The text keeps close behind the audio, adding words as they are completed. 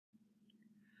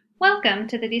Welcome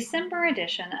to the December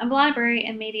edition of Library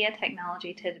and Media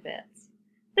Technology Tidbits.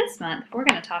 This month we're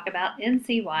going to talk about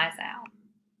NCWiseOwl.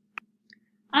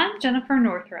 I'm Jennifer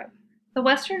Northrup, the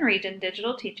Western Region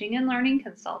Digital Teaching and Learning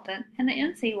Consultant and the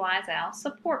NCWiseOwl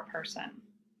support person.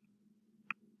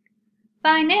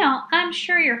 By now, I'm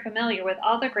sure you're familiar with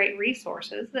all the great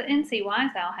resources that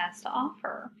NCWiseOwl has to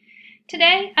offer.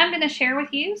 Today, I'm going to share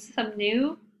with you some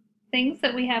new things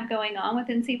that we have going on with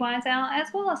NCWiseOwl, as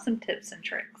well as some tips and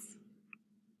tricks.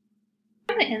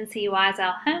 On the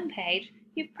NCWiseOwl homepage,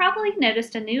 you've probably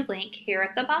noticed a new link here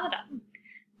at the bottom.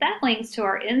 That links to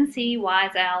our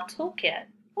NCWiseOwl toolkit.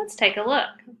 Let's take a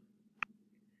look.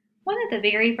 One of the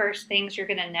very first things you're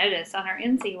going to notice on our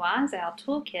NCWiseOwl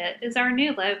toolkit is our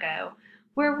new logo.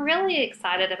 We're really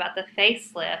excited about the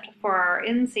facelift for our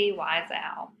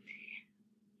NCWiseOwl.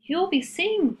 You'll be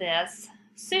seeing this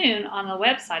soon on the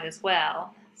website as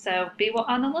well, so be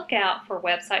on the lookout for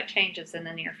website changes in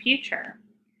the near future.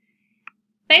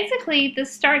 Basically,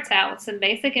 this starts out with some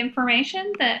basic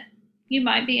information that you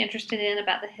might be interested in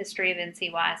about the history of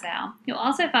NCWiseOwl. You'll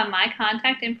also find my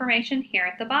contact information here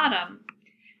at the bottom.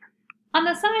 On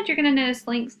the side, you're going to notice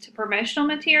links to promotional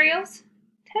materials,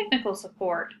 technical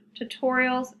support,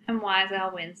 tutorials, and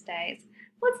WiseOwl Wednesdays.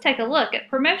 Let's take a look at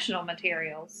promotional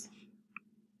materials.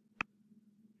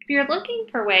 If you're looking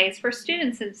for ways for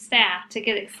students and staff to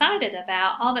get excited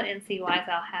about all that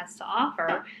NCWiseOwl has to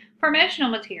offer, promotional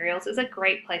materials is a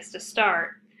great place to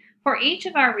start. For each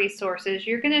of our resources,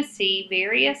 you're going to see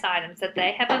various items that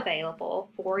they have available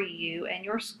for you and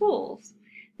your schools.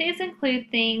 These include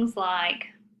things like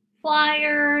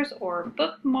flyers or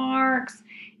bookmarks,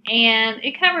 and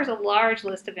it covers a large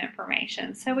list of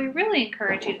information. So we really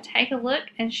encourage you to take a look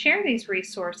and share these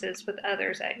resources with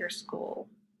others at your school.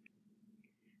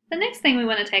 The next thing we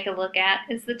want to take a look at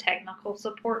is the technical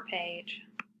support page.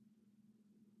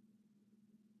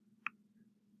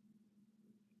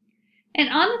 And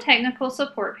on the technical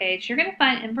support page, you're going to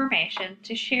find information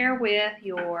to share with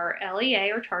your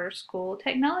LEA or charter school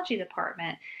technology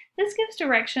department. This gives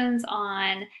directions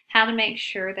on how to make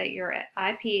sure that your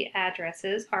IP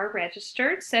addresses are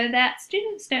registered so that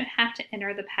students don't have to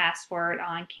enter the password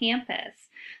on campus.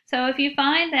 So if you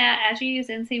find that as you use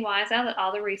NCWiseOwl that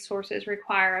all the resources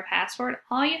require a password,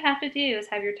 all you have to do is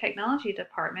have your technology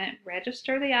department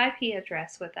register the IP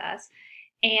address with us,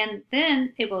 and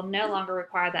then it will no longer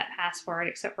require that password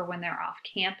except for when they're off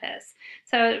campus.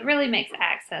 So it really makes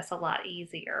access a lot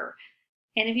easier.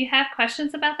 And if you have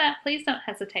questions about that, please don't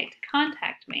hesitate to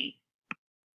contact me.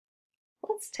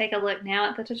 Let's take a look now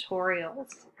at the tutorials.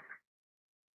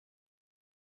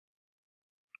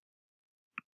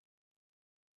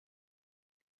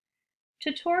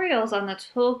 Tutorials on the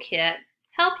toolkit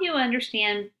help you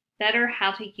understand better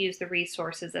how to use the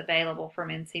resources available from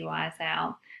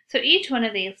NCWiseOwl. So each one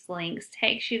of these links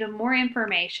takes you to more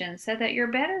information so that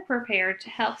you're better prepared to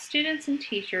help students and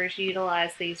teachers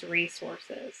utilize these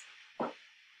resources.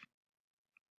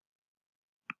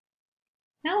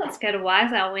 Now let's go to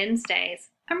WiseOwl Wednesdays.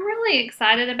 I'm really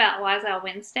excited about WiseOwl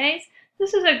Wednesdays.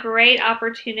 This is a great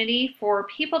opportunity for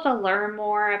people to learn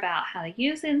more about how to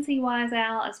use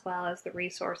NCWiseOwl as well as the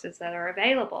resources that are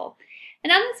available.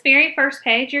 And on this very first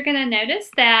page, you're going to notice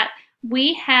that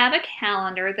we have a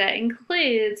calendar that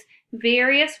includes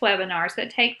various webinars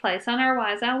that take place on our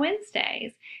WiseOwl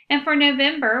Wednesdays. And for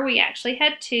November, we actually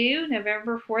had two.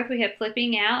 November 4th, we had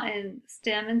Flipping Out and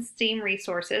STEM and STEAM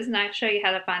resources, and I'll show you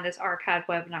how to find those archived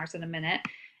webinars in a minute.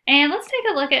 And let's take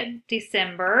a look at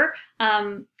December.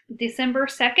 December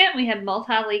 2nd, we have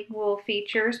multilingual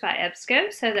features by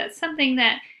EBSCO, so that's something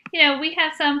that, we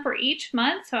have some for each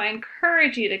month, so I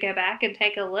encourage you to go back and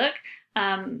take a look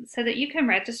so that you can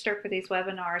register for these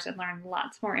webinars and learn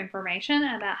lots more information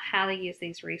about how to use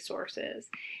these resources.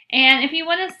 And if you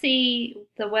want to see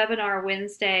the webinar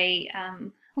Wednesday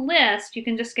list, you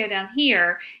can just go down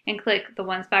here and click the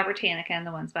ones by Britannica and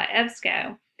the ones by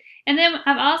EBSCO. And then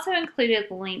I've also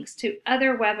included links to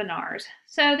other webinars.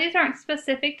 So these aren't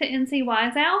specific to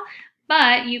NCWiseOwl,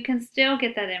 but you can still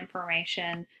get that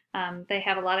information. They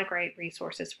have a lot of great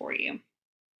resources for you.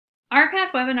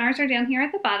 Archived webinars are down here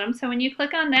at the bottom, so when you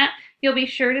click on that, you'll be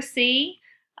sure to see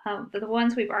the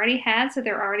ones we've already had, so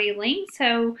they're already linked.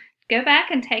 So go back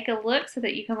and take a look so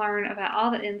that you can learn about all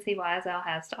that NCWiseOwl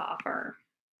has to offer.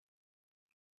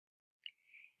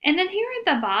 And then here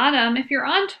at the bottom, if you're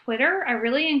on Twitter, I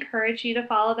really encourage you to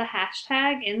follow the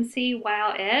hashtag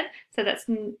NCWiseOwl. So that's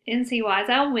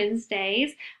NCWiseOwl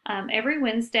Wednesdays. Every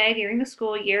Wednesday during the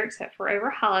school year, except for over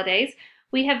holidays,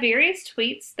 we have various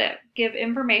tweets that give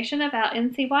information about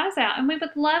NCWiseOwl, and we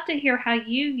would love to hear how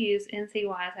you use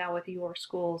NCWiseOwl with your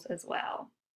schools as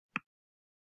well.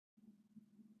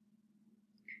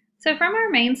 So from our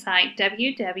main site,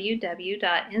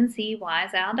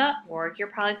 www.NCWiseOwl.org, you're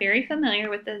probably very familiar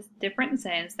with the different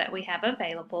zones that we have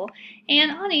available. And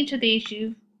on each of these,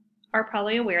 you are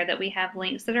probably aware that we have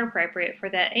links that are appropriate for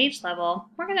that age level.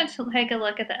 We're going to take a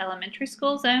look at the elementary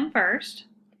school zone first.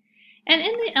 And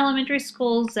in the elementary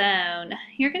school zone,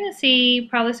 you're going to see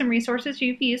probably some resources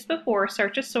you've used before,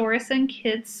 Searchosaurus and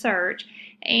Kids Search.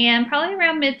 And probably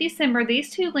around mid-December,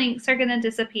 these two links are going to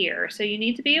disappear. So you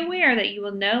need to be aware that you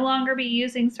will no longer be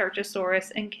using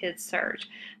Searchosaurus and Kids Search.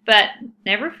 But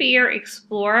never fear,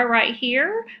 Explora right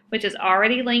here, which is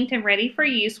already linked and ready for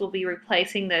use, will be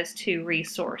replacing those two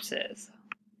resources.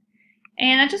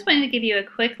 And I just wanted to give you a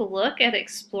quick look at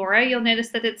Explora. You'll notice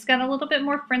that it's got a little bit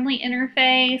more friendly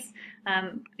interface,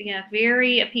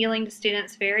 very appealing to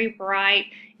students, very bright,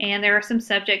 and there are some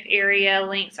subject area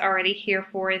links already here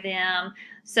for them.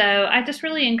 So I just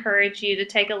really encourage you to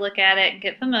take a look at it and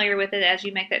get familiar with it as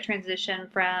you make that transition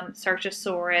from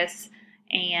Searchosaurus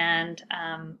and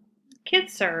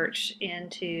Kids Search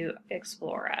into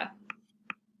Explora.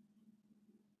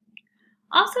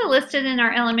 Also listed in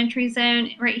our elementary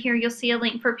zone, right here you'll see a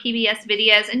link for PBS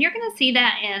videos, and you're going to see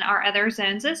that in our other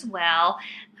zones as well.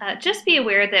 Just be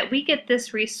aware that we get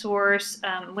this resource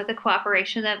with the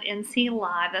cooperation of NC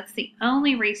Live. That's the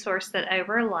only resource that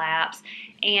overlaps.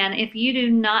 And if you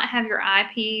do not have your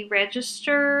IP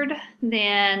registered,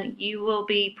 then you will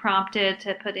be prompted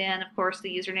to put in, of course,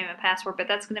 the username and password, but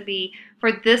that's going to be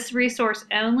for this resource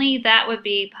only. That would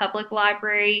be public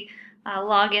library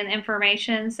login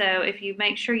information. So if you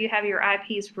make sure you have your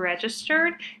IPs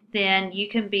registered, then you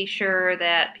can be sure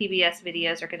that PBS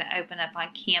videos are going to open up on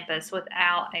campus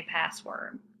without a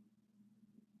password.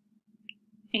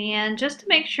 And just to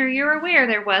make sure you're aware,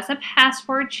 there was a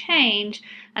password change,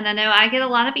 and I know I get a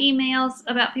lot of emails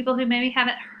about people who maybe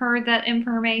haven't heard that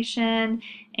information,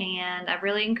 and I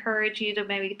really encourage you to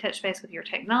maybe touch base with your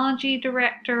technology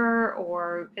director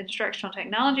or instructional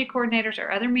technology coordinators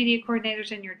or other media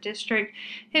coordinators in your district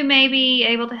who may be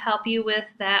able to help you with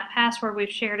that password.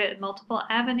 We've shared it in multiple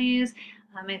avenues.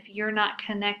 If you're not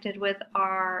connected with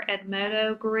our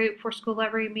Edmodo group for school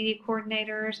library media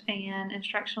coordinators and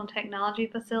instructional technology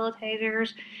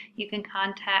facilitators, you can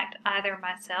contact either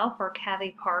myself or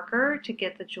Kathy Parker to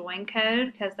get the join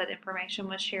code, because that information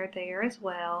was shared there as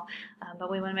well.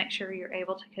 But we want to make sure you're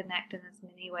able to connect in as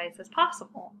many ways as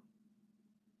possible.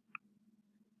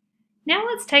 Now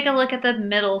let's take a look at the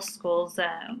middle school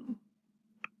zone.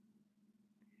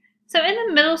 So in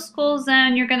the middle school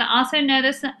zone, you're going to also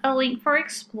notice a link for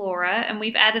Explora, and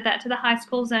we've added that to the high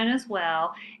school zone as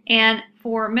well. And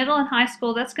for middle and high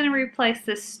school, that's going to replace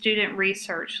this student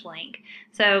research link.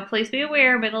 So please be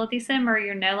aware, middle of December,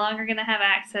 you're no longer going to have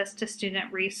access to student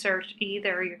research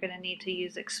either. You're going to need to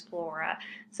use Explora.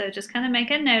 So just kind of make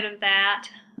a note of that,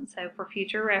 so for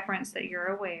future reference that you're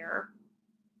aware.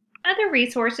 Other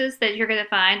resources that you're going to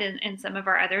find in some of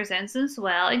our other zones as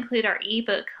well include our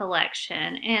ebook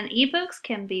collection, and ebooks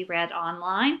can be read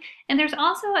online, and there's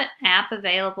also an app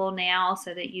available now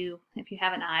so that if you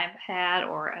have an iPad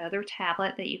or other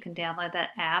tablet, that you can download that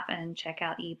app and check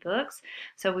out ebooks.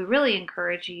 So we really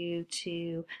encourage you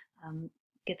to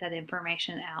get that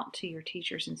information out to your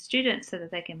teachers and students so that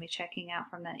they can be checking out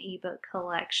from that ebook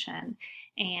collection.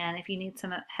 And if you need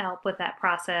some help with that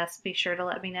process, be sure to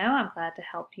let me know. I'm glad to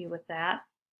help you with that.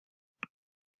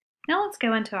 Now let's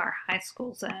go into our high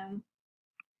school zone.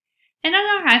 And in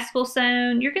our high school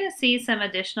zone, you're going to see some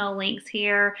additional links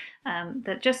here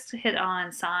that just hit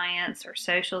on science or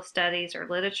social studies or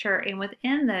literature. And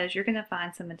within those, you're going to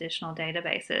find some additional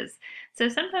databases. So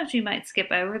sometimes you might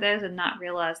skip over those and not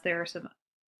realize there are some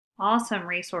awesome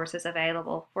resources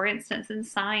available. For instance, in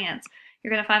science,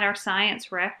 you're going to find our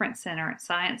Science Reference Center,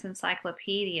 Science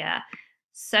Encyclopedia,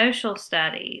 Social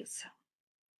Studies.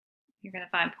 You're going to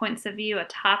find Points of View, a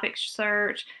topic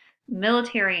search,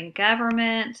 Military and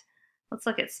Government. Let's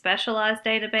look at specialized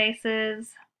databases.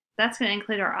 That's going to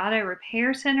include our Auto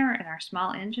Repair Center and our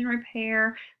Small Engine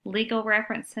Repair, Legal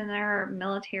Reference Center,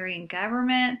 Military and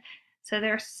Government. So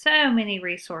there are so many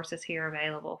resources here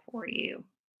available for you.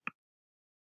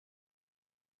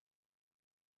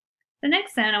 The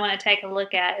next zone I want to take a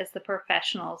look at is the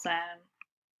professional zone.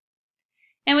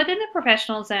 And within the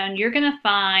professional zone, you're going to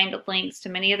find links to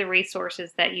many of the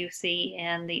resources that you see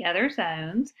in the other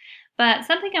zones. But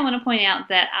something I want to point out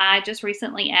that I just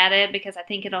recently added, because I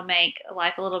think it'll make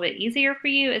life a little bit easier for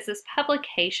you, is this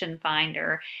publication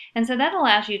finder. And so that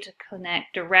allows you to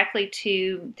connect directly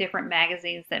to different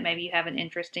magazines that maybe you have an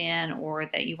interest in or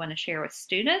that you want to share with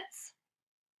students.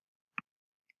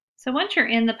 So once you're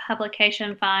in the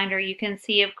publication finder, you can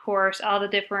see, of course, all the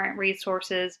different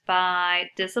resources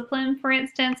by discipline, for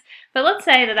instance. But let's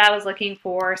say that I was looking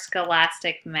for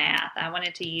Scholastic Math. I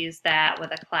wanted to use that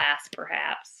with a class,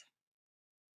 perhaps.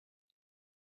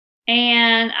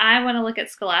 And I want to look at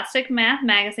Scholastic Math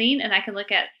magazine, and I can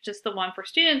look at just the one for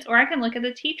students, or I can look at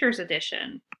the teacher's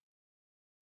edition.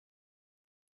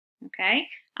 Okay,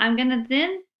 I'm going to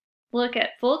then look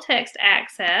at full text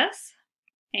access.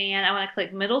 And I want to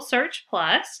click Middle Search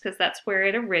Plus because that's where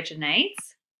it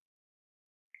originates.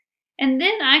 And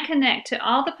then I connect to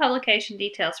all the publication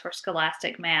details for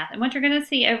Scholastic Math. And what you're going to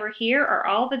see over here are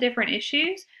all the different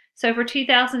issues. So for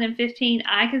 2015,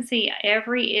 I can see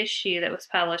every issue that was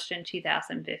published in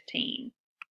 2015.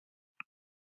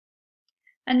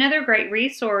 Another great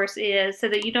resource is so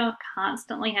that you don't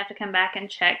constantly have to come back and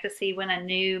check to see when a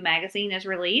new magazine is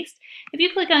released. If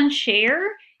you click on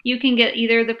Share, you can get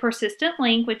either the persistent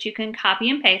link, which you can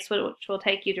copy and paste, which will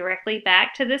take you directly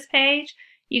back to this page.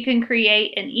 You can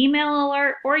create an email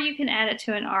alert, or you can add it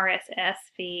to an RSS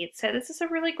feed. So this is a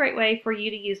really great way for you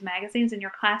to use magazines in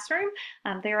your classroom.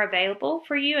 They're available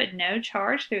for you at no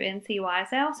charge through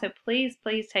NCWiseOwl, so please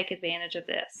take advantage of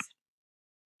this.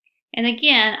 And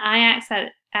again, I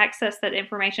access that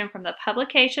information from the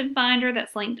publication finder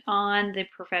that's linked on the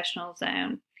professional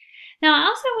zone. Now, I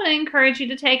also want to encourage you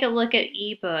to take a look at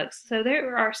ebooks. So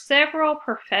there are several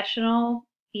professional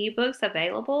ebooks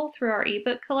available through our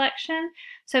ebook collection,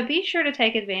 so be sure to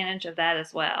take advantage of that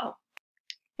as well.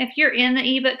 If you're in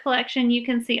the ebook collection, you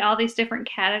can see all these different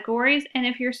categories, and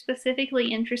if you're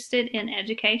specifically interested in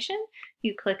education,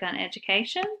 you click on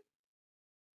Education.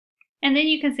 And then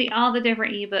you can see all the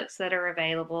different ebooks that are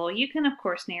available. You can, of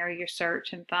course, narrow your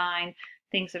search and find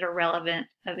things that are relevant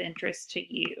of interest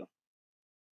to you.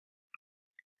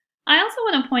 I also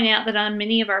want to point out that on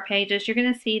many of our pages, you're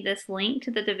going to see this link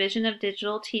to the Division of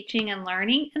Digital Teaching and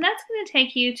Learning, and that's going to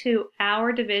take you to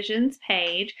our division's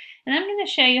page. And I'm going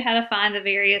to show you how to find the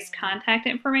various contact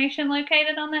information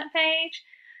located on that page.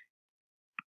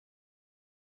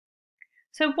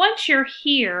 So once you're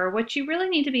here, what you really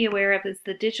need to be aware of is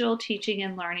the Digital Teaching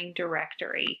and Learning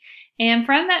Directory. And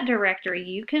from that directory,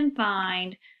 you can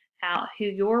find out who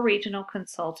your regional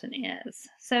consultant is.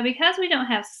 So because we don't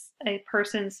have a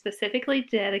person specifically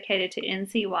dedicated to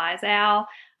NCWiseOwl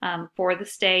for the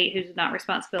state who's not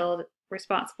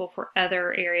responsible for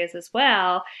other areas as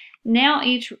well, now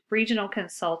each regional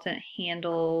consultant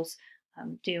handles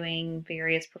doing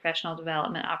various professional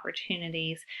development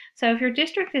opportunities. So if your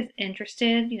district is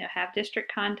interested, have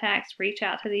district contacts, reach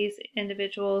out to these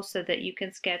individuals so that you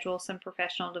can schedule some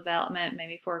professional development,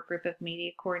 maybe for a group of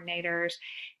media coordinators,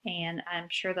 and I'm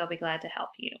sure they'll be glad to help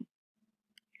you.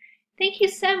 Thank you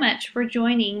so much for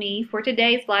joining me for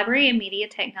today's Library and Media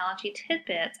Technology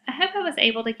Tidbits. I hope I was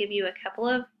able to give you a couple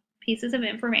of pieces of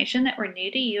information that were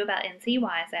new to you about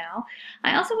NCWiseOwl.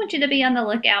 I also want you to be on the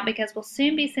lookout because we'll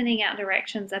soon be sending out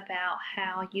directions about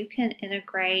how you can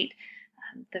integrate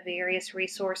the various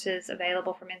resources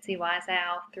available from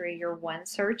NCWiseOwl through your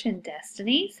OneSearch and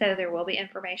Destiny. So there will be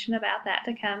information about that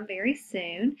to come very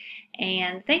soon.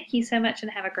 And thank you so much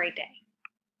and have a great day.